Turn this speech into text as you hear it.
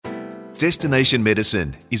Destination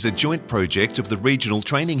Medicine is a joint project of the regional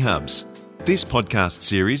training hubs. This podcast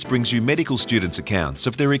series brings you medical students' accounts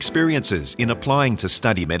of their experiences in applying to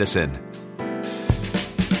study medicine.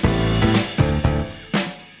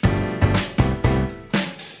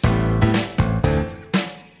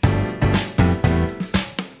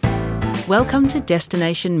 Welcome to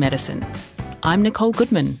Destination Medicine. I'm Nicole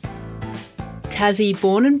Goodman. Tassie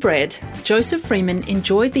born and bred, Joseph Freeman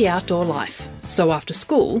enjoyed the outdoor life. So after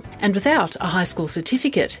school, and without a high school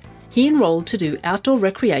certificate, he enrolled to do outdoor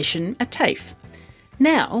recreation at TAFE.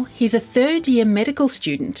 Now he's a third-year medical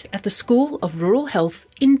student at the School of Rural Health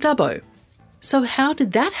in Dubbo. So how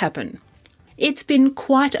did that happen? It's been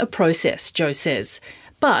quite a process, Joe says,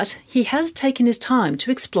 but he has taken his time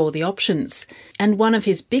to explore the options. And one of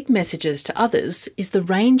his big messages to others is the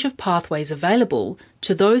range of pathways available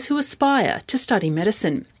to those who aspire to study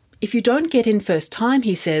medicine. If you don't get in first time,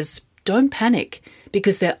 he says, don't panic,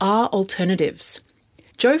 because there are alternatives.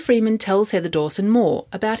 Joe Freeman tells Heather Dawson more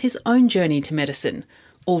about his own journey to medicine,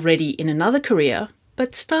 already in another career,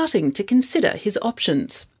 but starting to consider his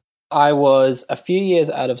options. I was a few years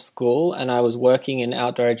out of school and I was working in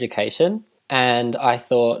outdoor education, and I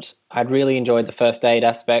thought I'd really enjoyed the first aid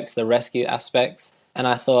aspects, the rescue aspects, and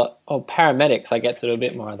I thought, paramedics, I get to do a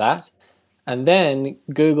bit more of that. And then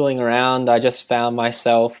Googling around, I just found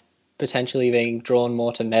myself potentially being drawn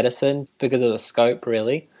more to medicine because of the scope,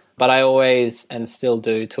 really. But I always, and still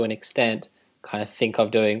do to an extent, kind of think of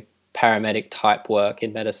doing paramedic type work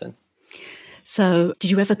in medicine. So did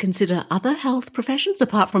you ever consider other health professions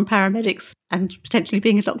apart from paramedics and potentially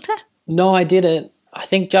being a doctor? No, I didn't. I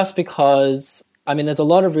think just because, there's a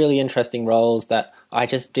lot of really interesting roles that I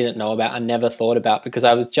just didn't know about and never thought about because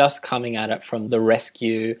I was just coming at it from the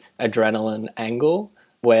rescue adrenaline angle,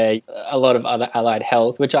 where a lot of other allied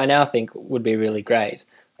health, which I now think would be really great,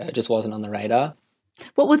 just wasn't on the radar.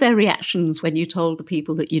 What were their reactions when you told the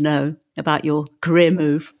people that you know about your career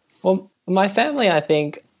move? Well, my family, I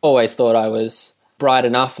think, always thought I was bright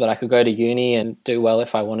enough that I could go to uni and do well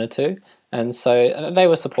if I wanted to. And so they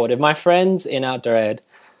were supportive. My friends in outdoor ed,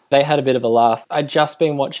 they had a bit of a laugh. I'd just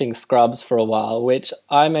been watching Scrubs for a while, which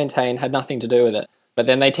I maintain had nothing to do with it. But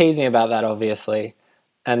then they teased me about that, obviously.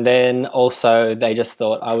 And then also they just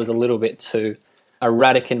thought I was a little bit too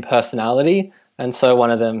erratic in personality. And so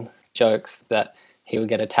one of them jokes that he would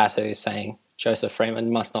get a tattoo saying, Joseph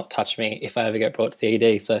Freeman must not touch me if I ever get brought to the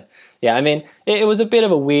ED. So, yeah, it was a bit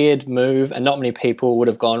of a weird move and not many people would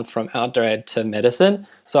have gone from outdoor ed to medicine.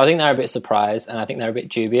 So I think they were a bit surprised and I think they were a bit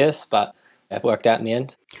dubious, but it worked out in the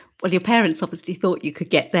end. Well, your parents obviously thought you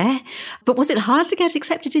could get there, but was it hard to get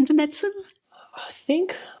accepted into medicine? I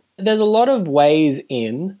think there's a lot of ways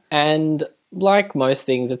in, and like most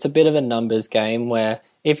things, it's a bit of a numbers game where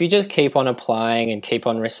if you just keep on applying and keep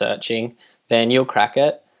on researching, then you'll crack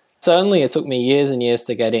it. Certainly, it took me years and years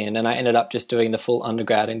to get in, and I ended up just doing the full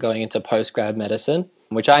undergrad and going into postgrad medicine,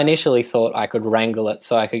 which I initially thought I could wrangle it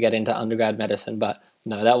so I could get into undergrad medicine, but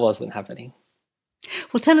no, that wasn't happening.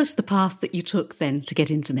 Well, tell us the path that you took then to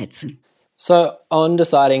get into medicine. So on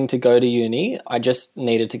deciding to go to uni, I just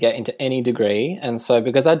needed to get into any degree, and so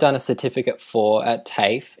because I'd done a certificate 4 at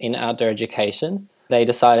TAFE in outdoor education, they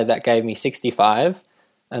decided that gave me 65,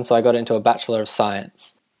 and so I got into a Bachelor of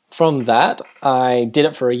Science. From that, I did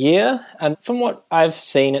it for a year, and from what I've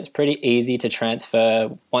seen, it's pretty easy to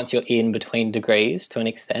transfer once you're in between degrees to an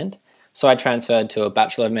extent. So I transferred to a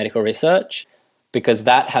Bachelor of Medical Research because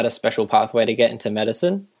that had a special pathway to get into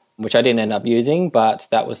medicine, which I didn't end up using, but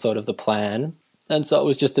that was sort of the plan. And so it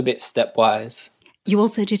was just a bit stepwise. You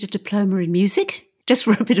also did a diploma in music, just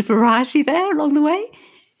for a bit of variety there along the way?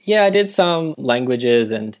 Yeah, I did some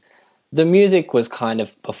languages and the music was kind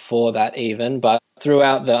of before that even, but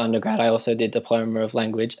throughout the undergrad I also did Diploma of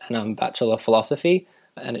Language and Bachelor of Philosophy,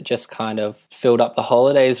 and it just kind of filled up the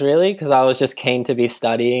holidays really because I was just keen to be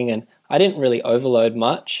studying and I didn't really overload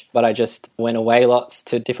much, but I just went away lots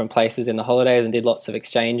to different places in the holidays and did lots of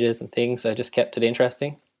exchanges and things, so I just kept it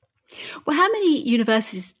interesting. Well, how many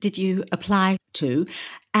universities did you apply to,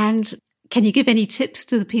 and can you give any tips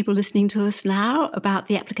to the people listening to us now about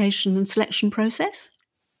the application and selection process?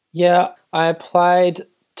 Yeah, I applied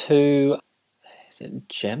to, is it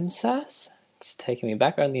GEMSAS? It's taking me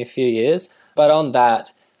back only a few years. But on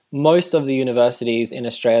that, most of the universities in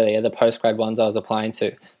Australia, the postgrad ones I was applying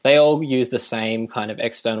to, they all use the same kind of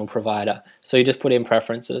external provider. So you just put in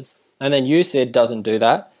preferences. And then USyd doesn't do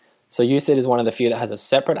that. So USyd is one of the few that has a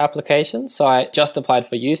separate application. So I just applied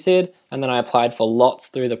for USyd and then I applied for lots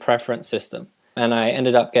through the preference system. And I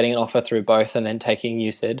ended up getting an offer through both and then taking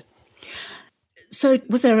USyd. So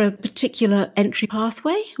was there a particular entry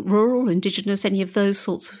pathway, rural, Indigenous, any of those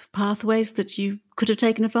sorts of pathways that you could have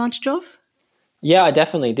taken advantage of? Yeah, I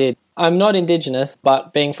definitely did. I'm not Indigenous,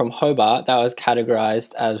 but being from Hobart, that was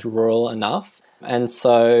categorised as rural enough. And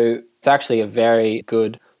so it's actually a very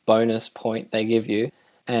good bonus point they give you.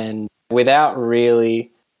 And without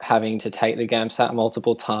really having to take the GAMSAT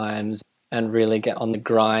multiple times and really get on the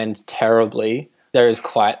grind terribly, there is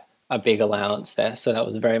quite a big allowance there. So that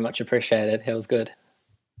was very much appreciated. It was good.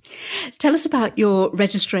 Tell us about your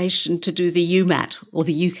registration to do the UMAT, or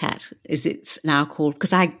the UCAT, as it's now called,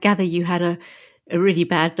 because I gather you had a really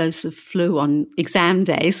bad dose of flu on exam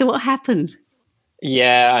day. So what happened?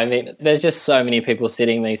 Yeah, I mean, there's just so many people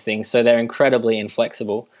sitting these things, so they're incredibly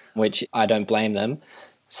inflexible, which I don't blame them.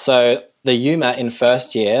 So the UMAT in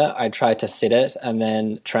first year, I tried to sit it and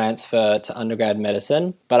then transfer to undergrad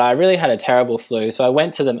medicine, but I really had a terrible flu. So I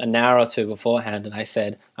went to them an hour or two beforehand and I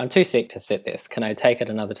said, I'm too sick to sit this. Can I take it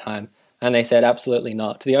another time? And they said, absolutely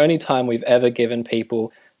not. The only time we've ever given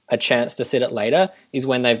people a chance to sit it later is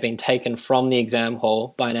when they've been taken from the exam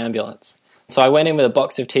hall by an ambulance. So I went in with a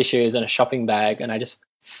box of tissues and a shopping bag, and I just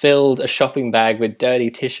filled a shopping bag with dirty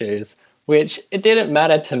tissues, which it didn't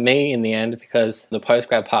matter to me in the end because the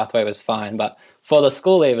postgrad pathway was fine. But for the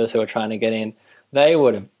school leavers who were trying to get in, they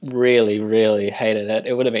would have really, really hated it.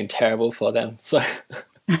 It would have been terrible for them. So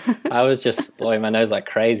I was just blowing my nose like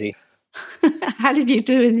crazy. How did you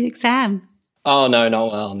do in the exam? Oh, no,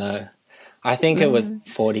 not well, no. I think it was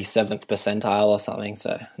 47th percentile or something,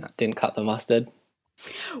 so that didn't cut the mustard.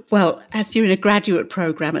 Well, as you're in a graduate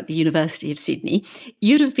program at the University of Sydney,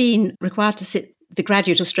 you'd have been required to sit the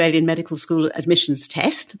Graduate Australian Medical School Admissions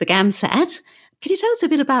Test, the GAMSAT. Can you tell us a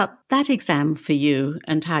bit about that exam for you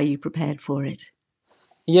and how you prepared for it?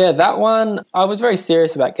 Yeah, that one, I was very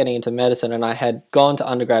serious about getting into medicine and I had gone to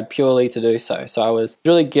undergrad purely to do so. So I was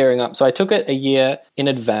really gearing up. So I took it a year in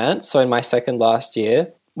advance, so in my second last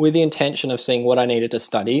year, with the intention of seeing what I needed to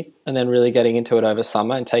study and then really getting into it over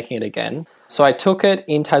summer and taking it again. So I took it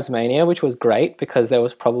in Tasmania, which was great because there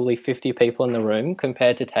was probably 50 people in the room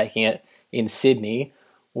compared to taking it in Sydney,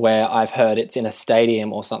 where I've heard it's in a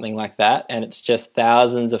stadium or something like that, and it's just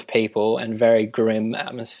thousands of people and very grim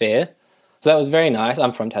atmosphere. So that was very nice.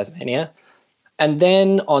 I'm from Tasmania. And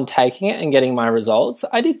then on taking it and getting my results,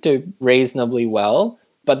 I did do reasonably well.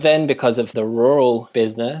 But then because of the rural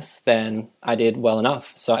business, then I did well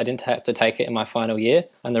enough. So I didn't have to take it in my final year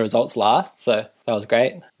and the results last. So that was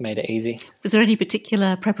great. Made it easy. Was there any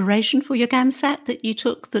particular preparation for your GAMSAT that you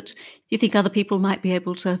took that you think other people might be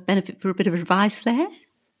able to benefit for a bit of advice there?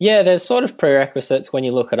 Yeah, there's sort of prerequisites when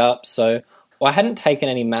you look it up. So I hadn't taken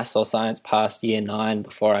any maths or science past year 9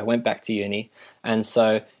 before I went back to uni. And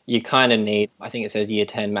so you kind of need, I think it says year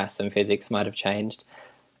 10 maths and physics might have changed.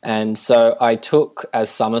 And so I took as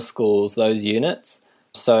summer schools those units.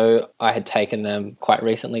 So I had taken them quite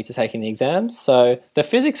recently to taking the exams. So the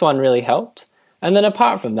physics one really helped. And then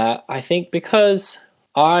apart from that, I think because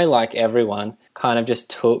I, like everyone, kind of just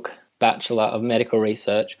took Bachelor of Medical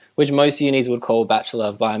Research, which most unis would call Bachelor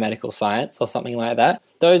of Biomedical Science or something like that,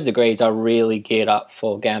 those degrees are really geared up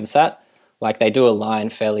for GAMSAT. Like they do align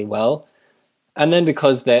fairly well. And then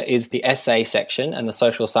because there is the essay section and the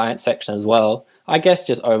social science section as well, I guess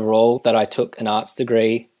just overall that I took an arts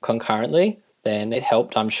degree concurrently, then it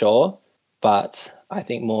helped, I'm sure. But I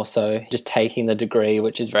think more so just taking the degree,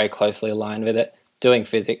 which is very closely aligned with it, doing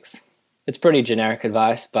physics. It's pretty generic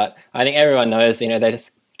advice, but I think everyone knows, they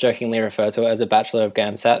just jokingly refer to it as a Bachelor of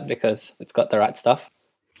GAMSAT because it's got the right stuff.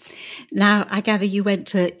 Now, I gather you went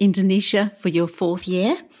to Indonesia for your 4th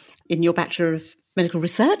year in your Bachelor of Medical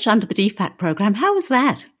Research under the DFAT program. How was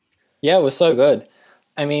that? Yeah, it was so good.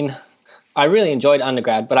 I mean, I really enjoyed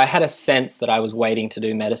undergrad, but I had a sense that I was waiting to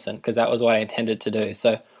do medicine because that was what I intended to do.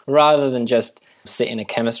 So rather than just sit in a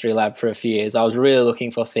chemistry lab for a few years, I was really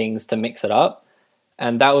looking for things to mix it up.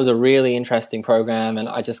 And that was a really interesting program. And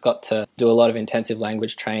I just got to do a lot of intensive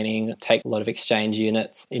language training, take a lot of exchange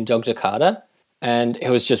units in Yogyakarta. And it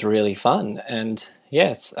was just really fun. And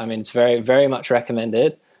yes, I mean, it's very, very much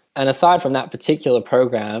recommended. And aside from that particular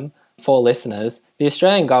program, for listeners, the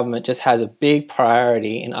Australian government just has a big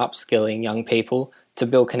priority in upskilling young people to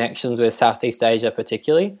build connections with Southeast Asia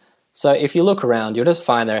particularly. So if you look around, you'll just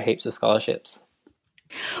find there are heaps of scholarships.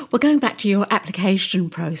 Well, going back to your application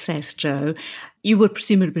process, Joe, you would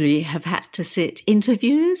presumably have had to sit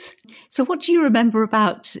interviews. So what do you remember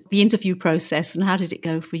about the interview process and how did it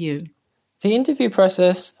go for you? The interview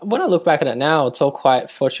process, when I look back at it now, it's all quite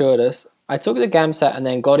fortuitous. I took the GAMSAT and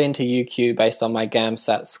then got into UQ based on my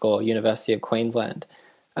GAMSAT score, University of Queensland.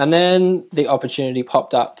 And then the opportunity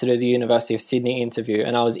popped up to do the University of Sydney interview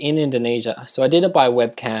and I was in Indonesia. So I did it by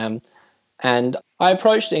webcam And I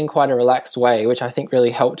approached it in quite a relaxed way, which I think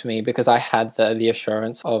really helped me because I had the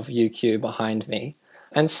assurance of UQ behind me.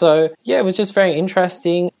 And so, yeah, it was just very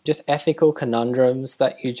interesting, just ethical conundrums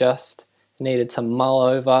that you just needed to mull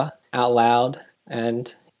over out loud.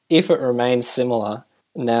 And if it remains similar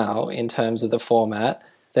now in terms of the format,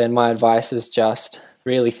 then my advice is just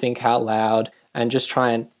really think out loud and just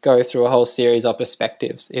try and go through a whole series of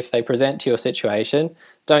perspectives. If they present to your situation,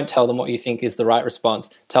 don't tell them what you think is the right response.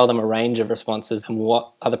 Tell them a range of responses and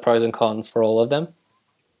what are the pros and cons for all of them.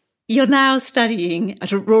 You're now studying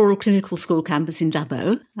at a rural clinical school campus in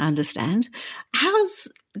Dubbo, I understand. How's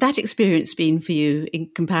that experience been for you in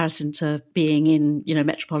comparison to being in,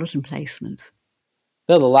 metropolitan placements?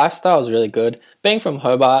 The lifestyle is really good. Being from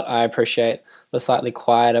Hobart, I appreciate the slightly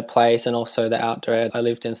quieter place and also the outdoor. I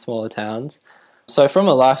lived in smaller towns. So from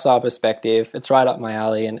a lifestyle perspective, it's right up my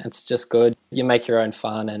alley and it's just good. You make your own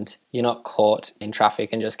fun and you're not caught in traffic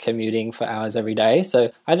and just commuting for hours every day.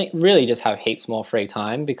 So I think really just have heaps more free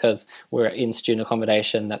time because we're in student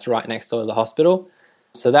accommodation that's right next door to the hospital.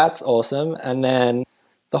 So that's awesome. And then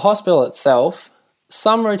the hospital itself,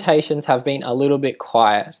 some rotations have been a little bit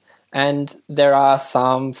quiet. And there are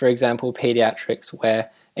some, for example, pediatrics where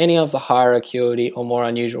any of the higher acuity or more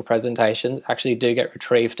unusual presentations actually do get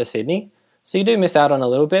retrieved to Sydney. So you do miss out on a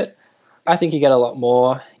little bit. I think you get a lot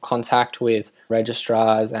more contact with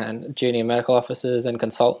registrars and junior medical officers and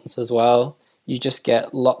consultants as well. You just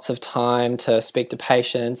get lots of time to speak to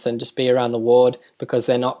patients and just be around the ward because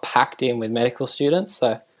they're not packed in with medical students.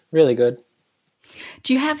 So really good.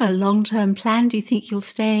 Do you have a long-term plan? Do you think you'll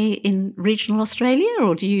stay in regional Australia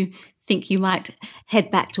or do you think you might head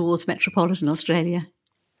back towards metropolitan Australia?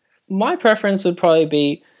 My preference would probably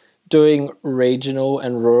be doing regional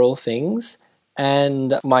and rural things,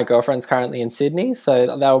 and my girlfriend's currently in Sydney, so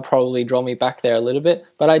that will probably draw me back there a little bit.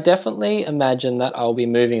 But I definitely imagine that I'll be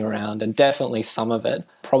moving around, and definitely some of it,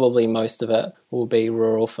 probably most of it, will be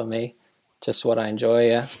rural for me. Just what I enjoy,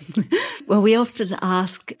 yeah. Well, we often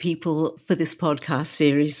ask people for this podcast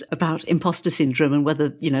series about imposter syndrome and whether,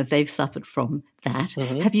 they've suffered from that.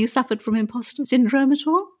 Mm-hmm. Have you suffered from imposter syndrome at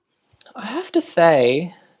all? I have to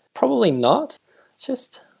say, probably not. It's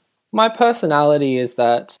just my personality is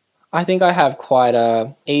that I think I have quite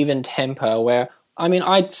a even temper where,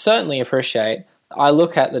 I certainly appreciate, I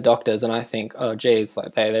look at the doctors and I think, oh geez,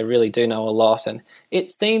 like they really do know a lot and it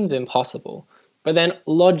seems impossible. But then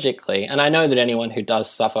logically, and I know that anyone who does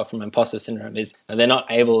suffer from imposter syndrome they're not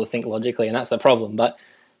able to think logically and that's the problem, but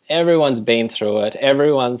everyone's been through it.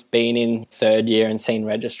 Everyone's been in third year and seen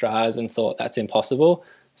registrars and thought that's impossible.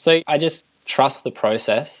 So I just trust the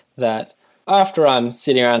process that after I'm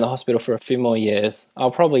sitting around the hospital for a few more years, I'll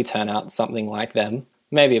probably turn out something like them.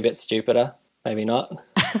 Maybe a bit stupider, maybe not.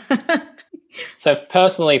 So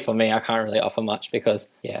personally for me, I can't really offer much because,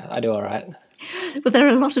 I do all right. But there are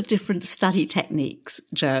a lot of different study techniques,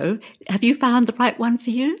 Joe. Have you found the right one for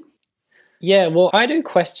you? Yeah, well, I do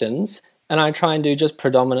questions and I try and do just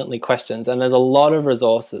predominantly questions. And there's a lot of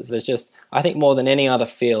resources. There's just, I think more than any other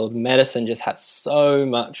field, medicine just has so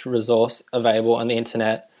much resource available on the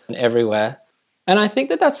internet and everywhere. And I think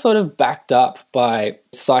that that's sort of backed up by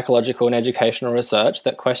psychological and educational research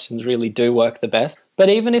that questions really do work the best. But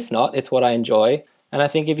even if not, it's what I enjoy. And I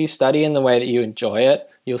think if you study in the way that you enjoy it,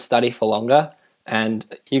 you'll study for longer. And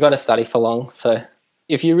you got to study for long. So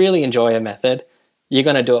if you really enjoy a method, you're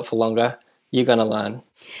going to do it for longer. You're going to learn.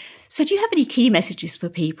 So do you have any key messages for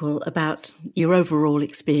people about your overall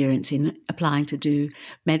experience in applying to do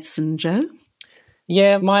medicine, Joe?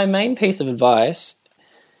 Yeah, my main piece of advice,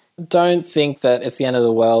 don't think that it's the end of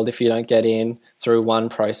the world if you don't get in through one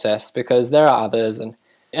process because there are others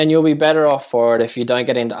and you'll be better off for it if you don't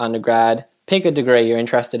get into undergrad. Pick a degree you're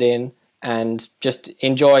interested in and just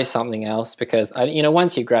enjoy something else because,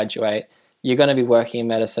 once you graduate, you're going to be working in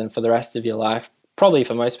medicine for the rest of your life, probably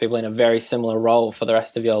for most people in a very similar role for the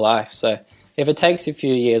rest of your life. So if it takes you a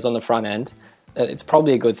few years on the front end, it's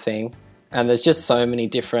probably a good thing. And there's just so many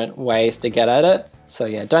different ways to get at it. So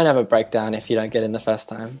don't have a breakdown if you don't get in the first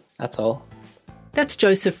time. That's all. That's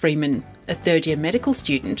Joseph Freeman, a third-year medical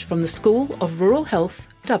student from the School of Rural Health,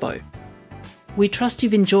 Dubbo. We trust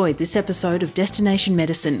you've enjoyed this episode of Destination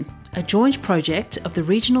Medicine, a joint project of the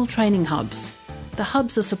regional training hubs. The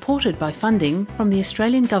hubs are supported by funding from the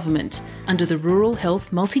Australian Government under the Rural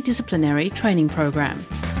Health Multidisciplinary Training Program.